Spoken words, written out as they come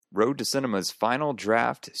Road to Cinema's final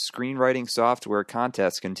draft screenwriting software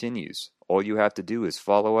contest continues. All you have to do is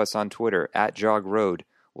follow us on Twitter @JogRoad,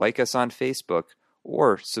 like us on Facebook,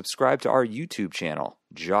 or subscribe to our YouTube channel,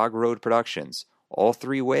 Jog Road Productions. All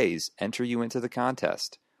three ways enter you into the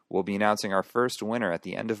contest. We'll be announcing our first winner at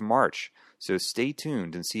the end of March, so stay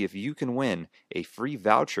tuned and see if you can win a free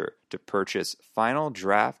voucher to purchase Final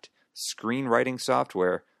Draft screenwriting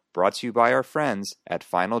software brought to you by our friends at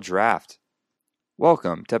Final Draft.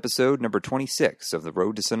 Welcome to episode number 26 of the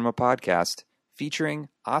Road to Cinema podcast, featuring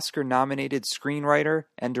Oscar-nominated screenwriter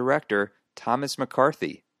and director Thomas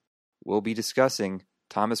McCarthy. We'll be discussing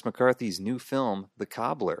Thomas McCarthy's new film, The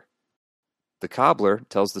Cobbler. The Cobbler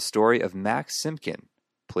tells the story of Max Simkin,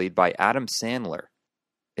 played by Adam Sandler,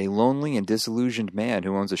 a lonely and disillusioned man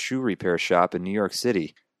who owns a shoe repair shop in New York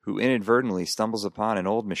City, who inadvertently stumbles upon an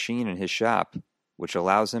old machine in his shop, which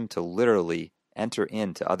allows him to literally enter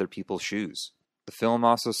into other people's shoes. The film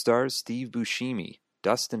also stars Steve Buscemi,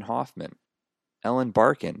 Dustin Hoffman, Ellen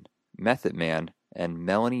Barkin, Method Man, and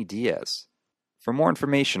Melonie Diaz. For more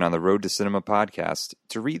information on the Road to Cinema podcast,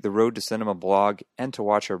 to read the Road to Cinema blog, and to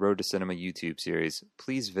watch our Road to Cinema YouTube series,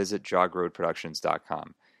 please visit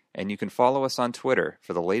jogroadproductions.com. And you can follow us on Twitter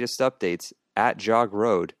for the latest updates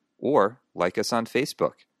 @JogRoad, or like us on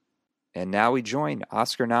Facebook. And now we join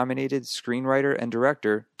Oscar-nominated screenwriter and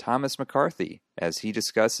director Thomas McCarthy as he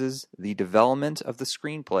discusses the development of the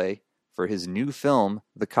screenplay for his new film,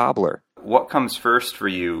 The Cobbler. What comes first for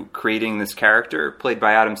you, creating this character played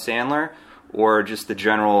by Adam Sandler, or just the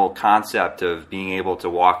general concept of being able to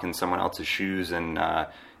walk in someone else's shoes and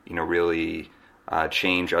really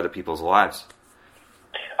change other people's lives?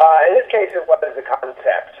 In this case, it was the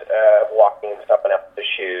concept of walking in someone else's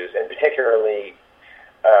shoes, and particularly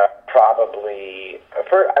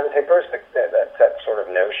I would say first that sort of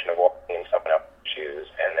notion of walking in someone else's shoes,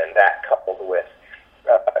 and then that coupled with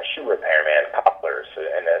a shoe repairman, Cobblers,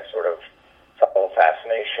 and a sort of subtle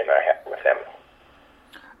fascination I have with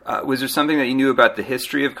them. Was there something that you knew about the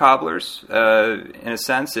history of Cobblers, in a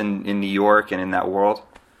sense, in New York and in that world?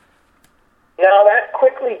 No, that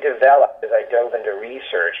quickly developed as I dove into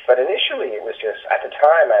research, but initially it was just, at the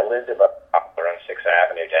time I lived above Cobbler on 6th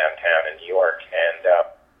Avenue downtown in New York, and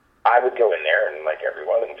I would go in there and, like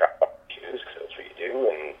everyone, and drop off shoes, because that's what you do,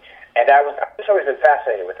 and I've just always been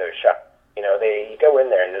fascinated with those shops. You go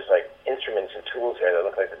in there and there's like instruments and tools there that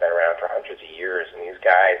look like they've been around for hundreds of years, and these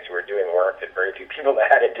guys who are doing work that very few people know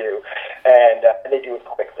how to do, and they do it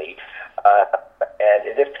quickly. And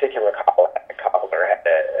in this particular cobbler had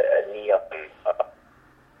a neon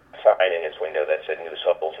sign in his window that said "New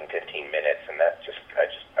Souls in 15 minutes," and I just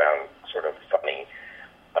found sort of funny.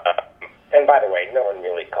 And by the way, no one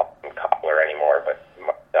really calls him Cobbler anymore, but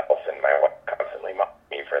myself and my wife constantly mock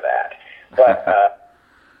me for that. But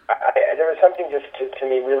there was something just to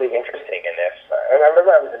me really interesting in this. I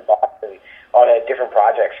remember I was in Boston on a different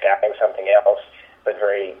project, scouting something else, but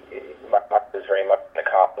my heart was very much in the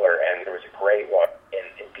Cobbler, and there was a great one in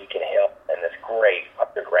Beacon Hill, and this great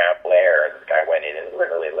underground lair. This guy went in, and it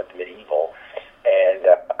literally looked medieval, and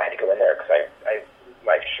I had to go in there because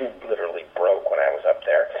my shoe literally broke when I was up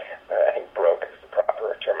there. I think broke is the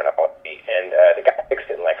proper terminology, and the guy fixed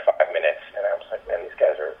it in like 5 minutes, and I was like, man, these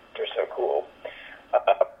guys they're so cool.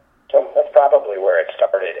 So that's probably where it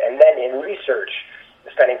started. And then in research,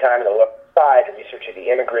 spending time on the lower side and researching the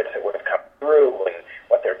immigrants that would have come through and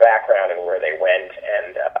what their background and where they went,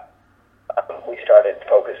 and we started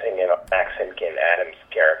focusing in on Max Simkin, Adam's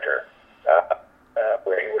character,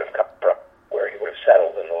 where he would have come from, where he would have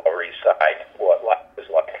settled in the Lower East Side, what life was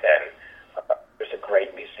like then. There's a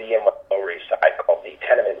great museum on the Lower East Side called the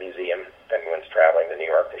Tenement Museum. If anyone's traveling to New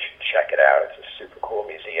York, they should check it out. It's a super cool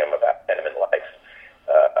museum about tenement life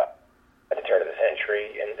at the turn of the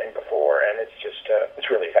century and before, and it's just it's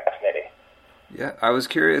really fascinating. Yeah, I was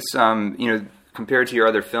curious, compared to your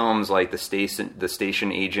other films like The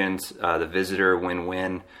Station Agent, The Visitor,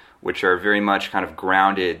 Win-Win, which are very much kind of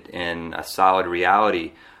grounded in a solid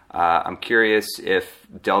reality, I'm curious if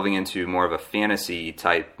delving into more of a fantasy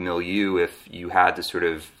type milieu, if you had to sort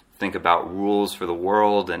of think about rules for the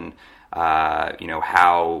world and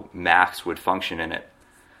how Max would function in it.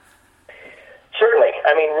 Certainly.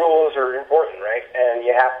 I mean, rules are important, right? And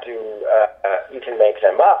you have to, you can make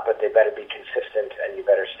them up, but they better be consistent and you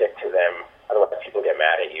better stick to them. Otherwise, people get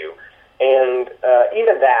mad at you. And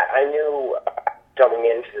even that, I knew coming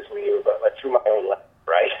into this milieu, but through my own lens,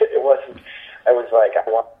 right? I was like, I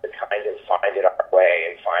wanted to kind of find it our way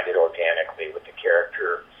and find it organically with the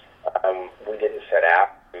character. We didn't set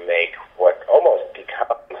out to make what almost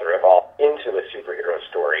becomes or evolve into a superhero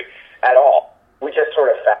story at all. We just sort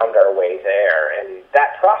of found our way there, and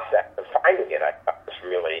that process of finding it, I thought, was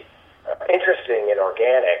really interesting and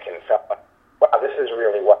organic, and felt like, wow, this is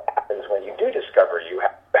really what happens when you do discover you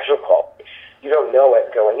have special quality. You don't know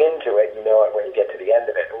it going into it, you know it when you get to the end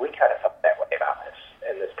of it. And we kind of felt that way about this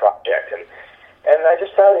in this project. And I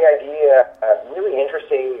just found the idea really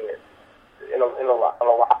interesting on a lot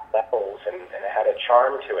of levels, and it had a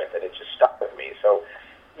charm to it that it just stuck with me. So,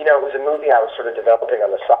 it was a movie I was sort of developing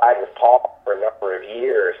on the side with Paul for a number of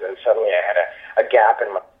years, and suddenly I had a gap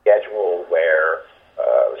in my schedule where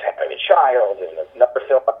I was having a child, and another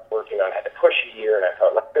film I was working on had to push a year, and I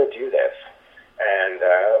thought, let's go do this. And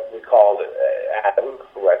we called Adam,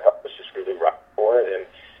 who I thought was just really right for it, and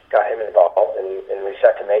got him involved, and we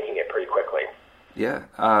set to making it pretty quickly.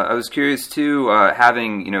 Yeah, I was curious too,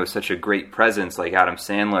 having such a great presence like Adam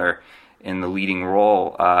Sandler in the leading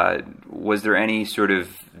role. Was there any sort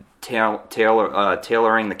of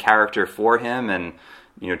tailoring the character for him, and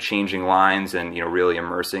changing lines, and really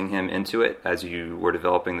immersing him into it as you were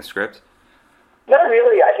developing the script? Not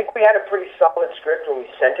really. I think we had a pretty solid script when we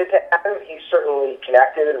sent it to Adam. He certainly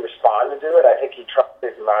connected and responded to it. I think he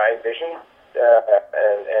trusted my vision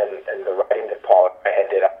and the writing that Paul and I had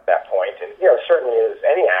did up at that point. And, certainly as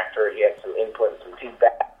any actor, he had some input and some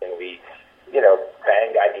feedback, and we,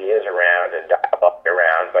 banged ideas around and dialogue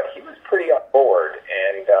around, but he was pretty on board.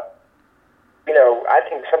 And, I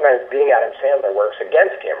think sometimes being Adam Sandler works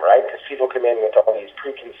against him, right? Because people come in with all these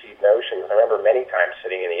preconceived notions. I remember many times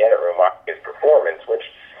sitting in the edit room watching his performance, which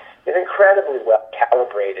is incredibly well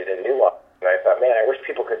calibrated and nuanced. And I thought, man, I wish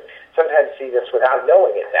people could sometimes see this without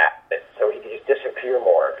knowing it so he could just disappear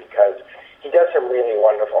more, because he does some really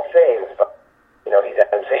wonderful things, but, he's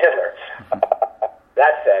Adam Sandler.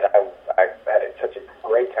 That said, I had such a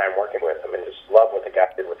great time working with him and just love what the guy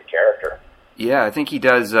did with the character. Yeah, I think he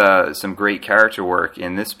does some great character work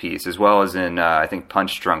in this piece, as well as in, I think,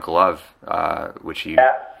 Punch Drunk Love, which he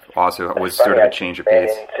also was sort of a change of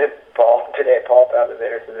pace. Paul found it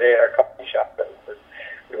there today at our coffee shop.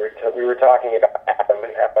 And we were talking about Adam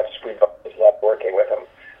and how much we both loved working with him.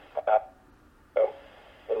 So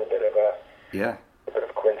a little bit of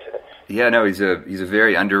a coincidence. Yeah, no, he's a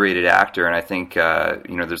very underrated actor, and I think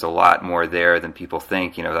there's a lot more there than people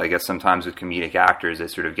think. I guess sometimes with comedic actors they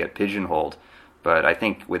sort of get pigeonholed, but I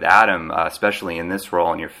think with Adam, especially in this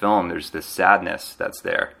role in your film, there's this sadness that's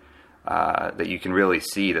there that you can really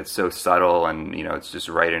see. That's so subtle, and it's just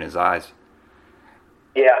right in his eyes.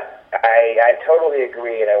 Yeah, I totally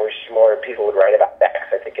agree, and I wish more people would write about that,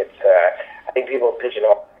 because I think I think people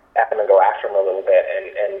pigeonhole Adam and go after him a little bit,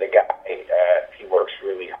 and the guy, he works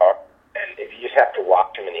really hard. And if you just have to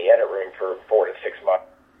watch him in the edit room for 4 to 6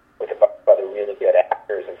 months with a bunch of other really good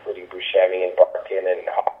actors, including Buscemi and Barkin and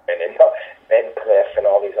Hoffman and Ben Cliff and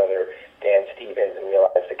all these other Dan Stevens, and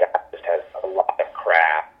realize the guy just has a lot of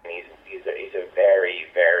craft, and he's a very,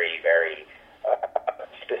 very, very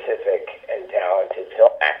specific and talented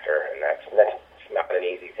film actor, and that's not an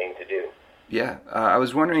easy thing to do. Yeah, I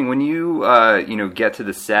was wondering, when you get to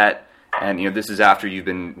the set, and this is after you've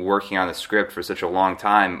been working on the script for such a long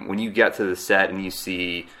time, when you get to the set and you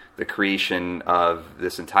see the creation of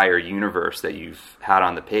this entire universe that you've had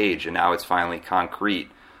on the page, and now it's finally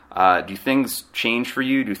concrete, do things change for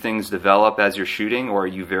you? Do things develop as you're shooting, or are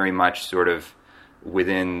you very much sort of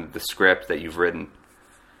within the script that you've written?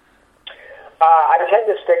 I tend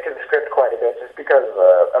to stick to the script quite a bit, just because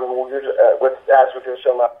with this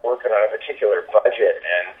film, I'm working on a particular budget,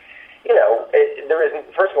 and there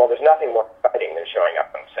isn't. First of all, there's nothing more exciting than showing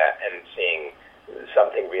up on set and seeing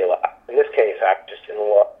something realized. In this case, I'm just in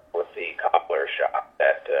love with the Cobbler shop,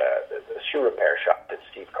 that the shoe repair shop that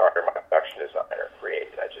Steve Carter, my production designer,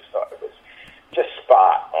 created. I just thought it was just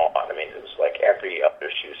spot on. I mean, it was like every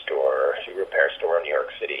other shoe store or shoe repair store in New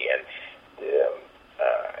York City, and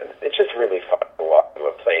it's just really fun to walk to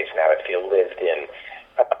a place and have it feel lived in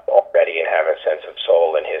already, and have a sense of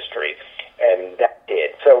soul and history. And that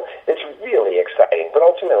did. So it's really exciting. But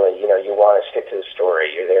ultimately, you want to stick to the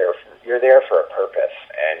story. You're there for a purpose,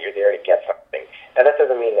 and you're there to get something. Now, that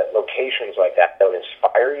doesn't mean that locations like that don't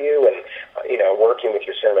inspire you, and working with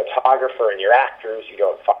your cinematographer and your actors, you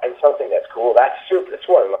don't find something that's cool. That's one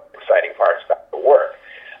of the most exciting parts about the work.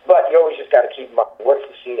 But you always just got to keep in mind, what's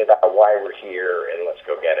the scene about, why we're here, and let's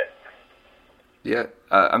go get it. Yeah,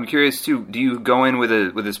 I'm curious too. Do you go in with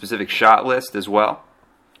a specific shot list as well?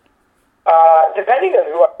 Depending on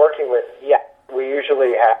who I'm working with, yeah. We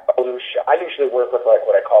usually have I usually work with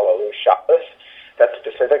what I call a loose shot list that's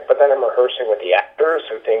specific, but then I'm rehearsing with the actors,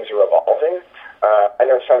 so things are evolving. I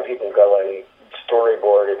know some people go and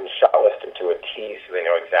storyboard and shot list them to a T, so they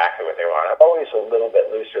know exactly what they want. I'm always a little bit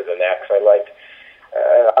looser than that, because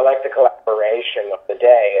I like the collaboration of the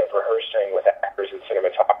day of rehearsing with actors and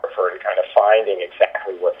cinematographer, and kind of finding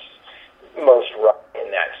exactly what's most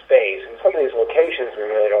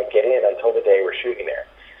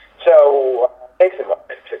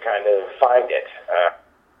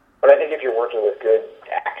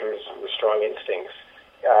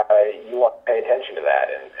you want to pay attention to that.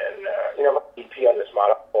 And my EP on this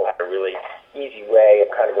model had a really easy way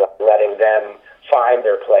of kind of letting them find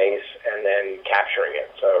their place and then capturing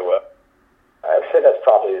it. So I'd say that's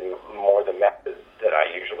probably more the method that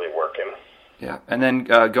I usually work in. Yeah, and then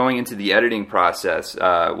going into the editing process,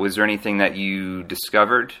 was there anything that you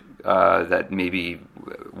discovered that maybe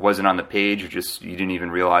wasn't on the page, or just you didn't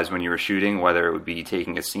even realize when you were shooting, whether it would be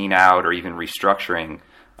taking a scene out or even restructuring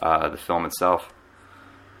the film itself?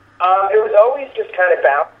 It was always just kind of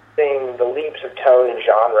balancing the leaps of tone and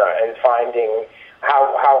genre and finding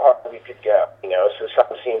how hard we could go. So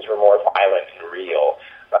some scenes were more violent and real.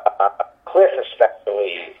 Cliff,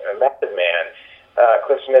 especially, Method Man,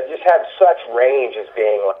 Cliff Smith just had such range as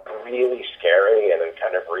being like really scary and then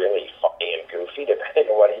kind of really funny and goofy,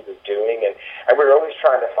 depending on what he was doing. And we were always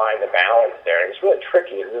trying to find the balance there. And it was really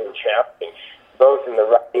tricky and really challenging, both in the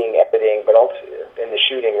writing, editing, but also in the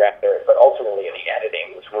shooting, rather, but ultimately in the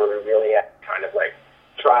editing, was where we really had to kind of like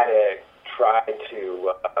try to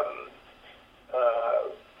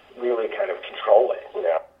really kind of control it.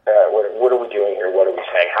 What are we doing here? What are we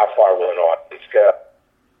saying? How far will an audience go?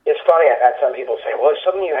 It's funny, I've had some people say, well,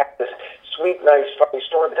 suddenly you have this sweet, nice, funny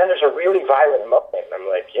story, but then there's a really violent moment. And I'm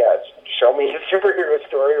like, yeah, show me a superhero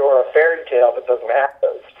story or a fairy tale that doesn't have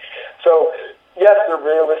those. So, yes, they're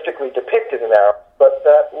realistically depicted in there, but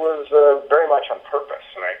that was very much on purpose,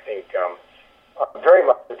 and I think very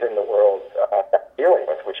much within the world that we're dealing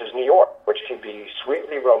with, which is New York, which can be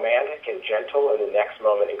sweetly romantic and gentle, and the next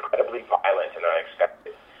moment incredibly violent and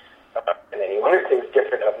unexpected. And then you wonder things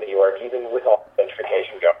different of New York, even with all the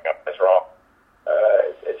gentrification going up as wrong.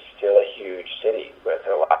 It's still a huge city with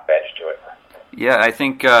a lot of edge to it. Yeah, I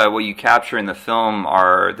think what you capture in the film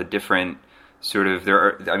are the different sort of,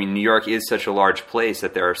 New York is such a large place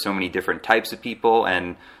that there are so many different types of people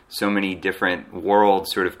and so many different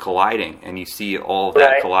worlds sort of colliding, and you see all of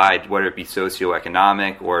that collide, whether it be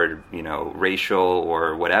socioeconomic or, racial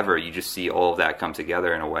or whatever. You just see all of that come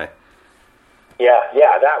together in a way. Yeah,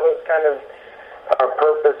 that was kind of our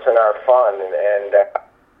purpose and our fun, and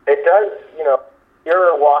it does,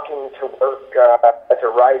 you're walking to work as a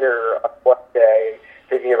writer one day,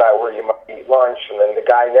 thinking about where you might eat lunch, and then the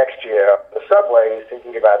guy next to you on the subway is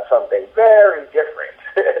thinking about something very different.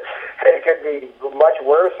 And it could be much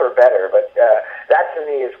worse or better, but that to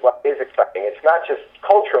me is what is exciting. It's not just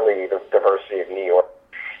culturally the diversity of New York,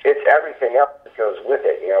 it's everything else that goes with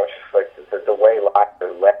it. It's just like the way lives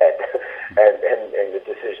are led and the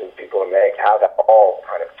decisions people make, how that all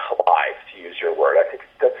kind of collides, to use your word. I think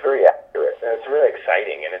that's very accurate, and it's really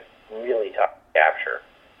exciting, and it's really tough to capture.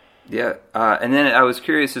 Yeah, and then I was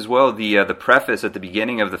curious as well, the preface at the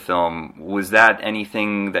beginning of the film, was that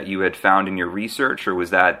anything that you had found in your research, or was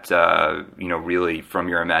that, really from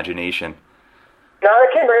your imagination? No,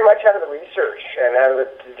 it came very much out of the research, and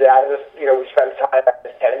we spent time at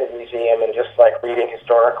the Kennedy Museum and just like reading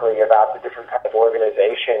historically about the different kind of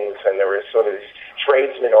organizations, and there were sort of these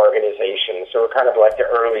tradesman organizations, so we're kind of like the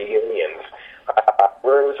early unions,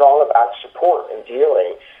 where it was all about support and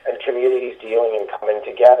dealing, and communities dealing and coming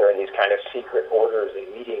together in these kind of secret orders and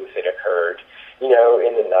meetings that occurred, in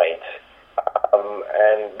the night.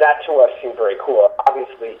 And that to us seemed very cool.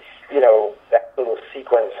 Obviously, that little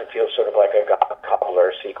sequence, it feels sort of like a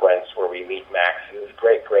Cobbler sequence where we meet Max's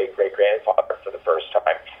great-great-great-grandfather for the first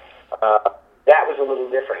time. That was a little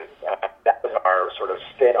different. That was our sort of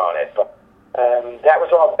spin on it, but that was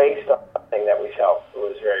all based on something that we felt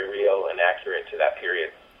was very real and accurate to that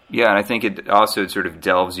period. Yeah, and I think it also sort of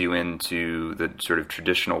delves you into the sort of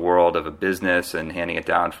traditional world of a business and handing it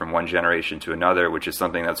down from one generation to another, which is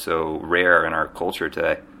something that's so rare in our culture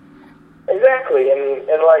today. Exactly, and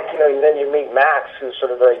then you meet Max, who's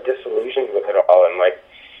sort of very disillusioned with it all, and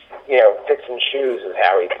fixing shoes is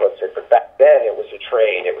how he puts it. But back then, it was a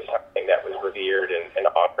trade; it was something that was revered and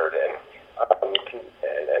honored, and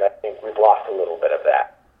I think we've lost a little bit of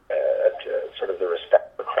that, sort of the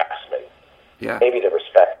respect for craftsmen. Yeah, maybe the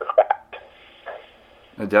respect for craft.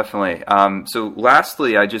 Definitely. So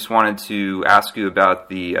lastly, I just wanted to ask you about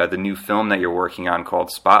the new film that you're working on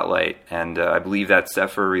called Spotlight, and I believe that's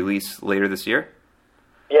set for release later this year?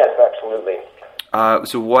 Yes, absolutely.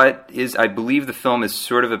 So I believe the film is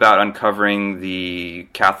sort of about uncovering the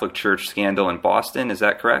Catholic Church scandal in Boston, is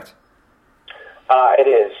that correct? It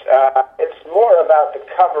is. It's more about the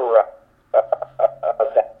cover-up of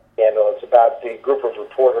that scandal. It's about the group of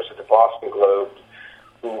reporters at the Boston Globe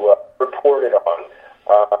who reported on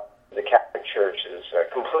the Catholic Church's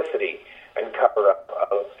complicity and cover-up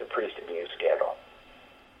of the priest abuse scandal.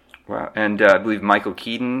 Wow. And I believe Michael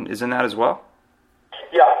Keaton is in that as well?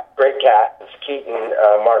 Yeah, great cast. It's Keaton,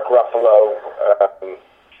 Mark Ruffalo,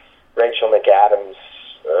 Rachel McAdams,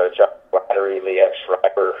 John Flattery, Leanne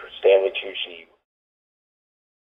Schreiber, Stanley Tucci,